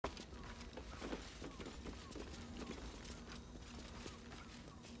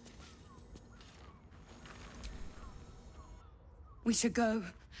We should go.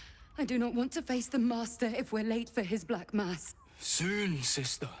 I do not want to face the Master if we're late for his Black Mass. Soon,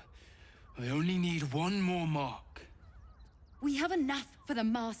 sister. I only need one more mark. We have enough for the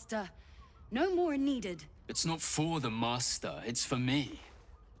Master. No more are needed. It's not for the Master, it's for me.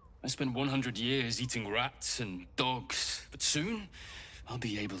 I spent 100 years eating rats and dogs, but soon I'll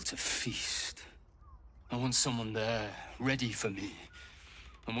be able to feast. I want someone there, ready for me.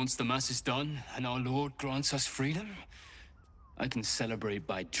 And once the Mass is done, and our Lord grants us freedom, I can celebrate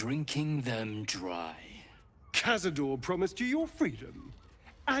by drinking them dry. Cazador promised you your freedom,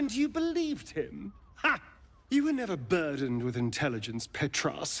 and you believed him? Ha! You were never burdened with intelligence,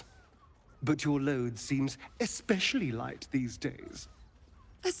 Petras. But your load seems especially light these days.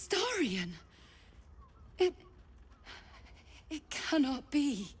 Astarion! It cannot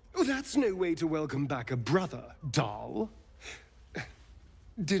be. Oh, that's no way to welcome back a brother, doll.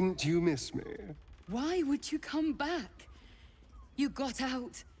 Didn't you miss me? Why would you come back? You got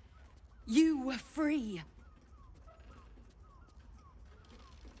out. You were free.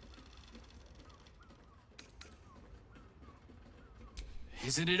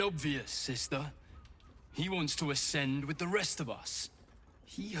 Isn't it obvious, sister? He wants to ascend with the rest of us.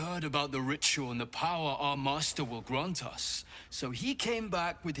 He heard about the ritual and the power our master will grant us, so he came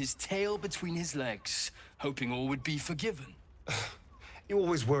back with his tail between his legs, hoping all would be forgiven. You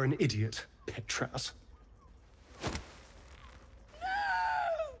always were an idiot, Petras.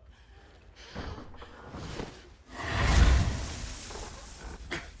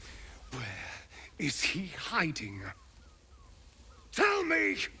 Where is he hiding? Tell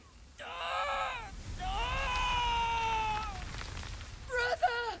me!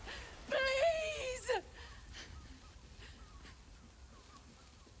 Brother! Please!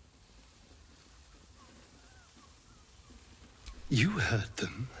 You heard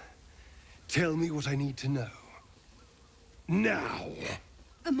them. Tell me what I need to know. Now!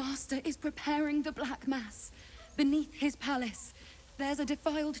 The Master is preparing the Black Mass. Beneath his palace. There's a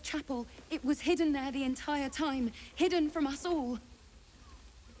defiled chapel. It was hidden there the entire time. Hidden from us all.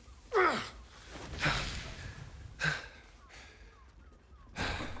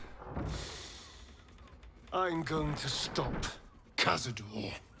 I'm going to stop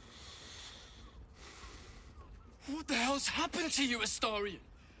Cazador. What the hell's happened to you, Astarion?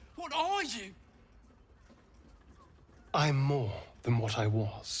 What are you? I'm more than what I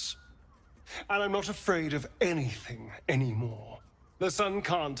was. And I'm not afraid of anything anymore. The sun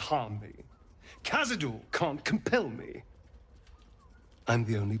can't harm me. Cazador can't compel me. I'm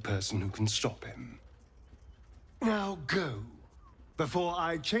the only person who can stop him. Now go, before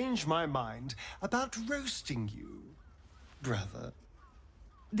I change my mind about roasting you, brother.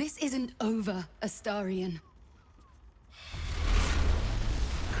 This isn't over, Astarion.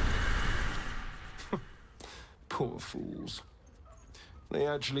 Poor fools. They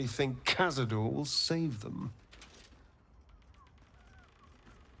actually think Cazador will save them.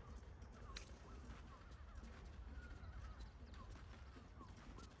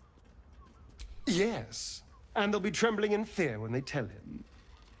 Yes, and they'll be trembling in fear when they tell him.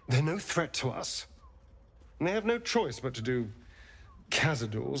 They're no threat to us. And they have no choice but to do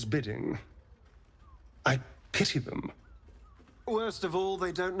Cazador's bidding. I pity them. Worst of all,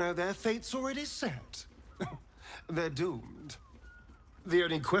 they don't know their fate's already set. They're doomed. The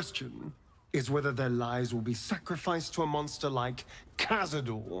only question is whether their lives will be sacrificed to a monster like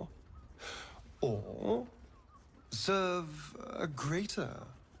Cazador, or serve a greater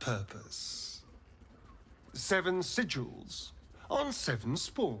purpose. 7 sigils on 7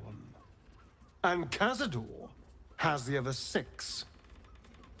 spawn. And Cazador has the other 6.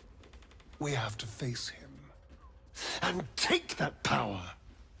 We have to face him and take that power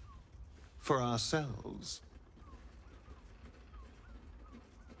for ourselves.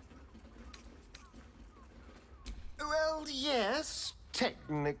 Well, yes,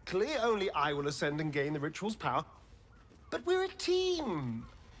 technically, only I will ascend and gain the ritual's power. But we're a team.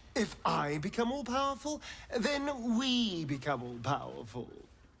 If I become all-powerful, then we become all-powerful.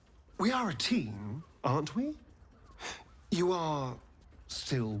 We are a team, aren't we? You are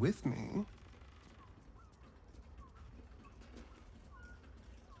still with me?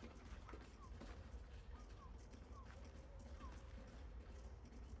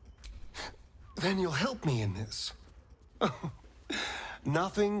 Then you'll help me in this.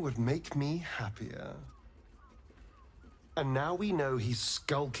 Nothing would make me happier. And now we know he's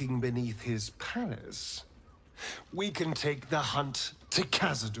skulking beneath his palace. We can take the hunt to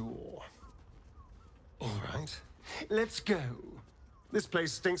Cazador. All right, let's go. This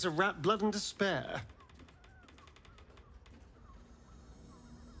place stinks of rat blood and despair.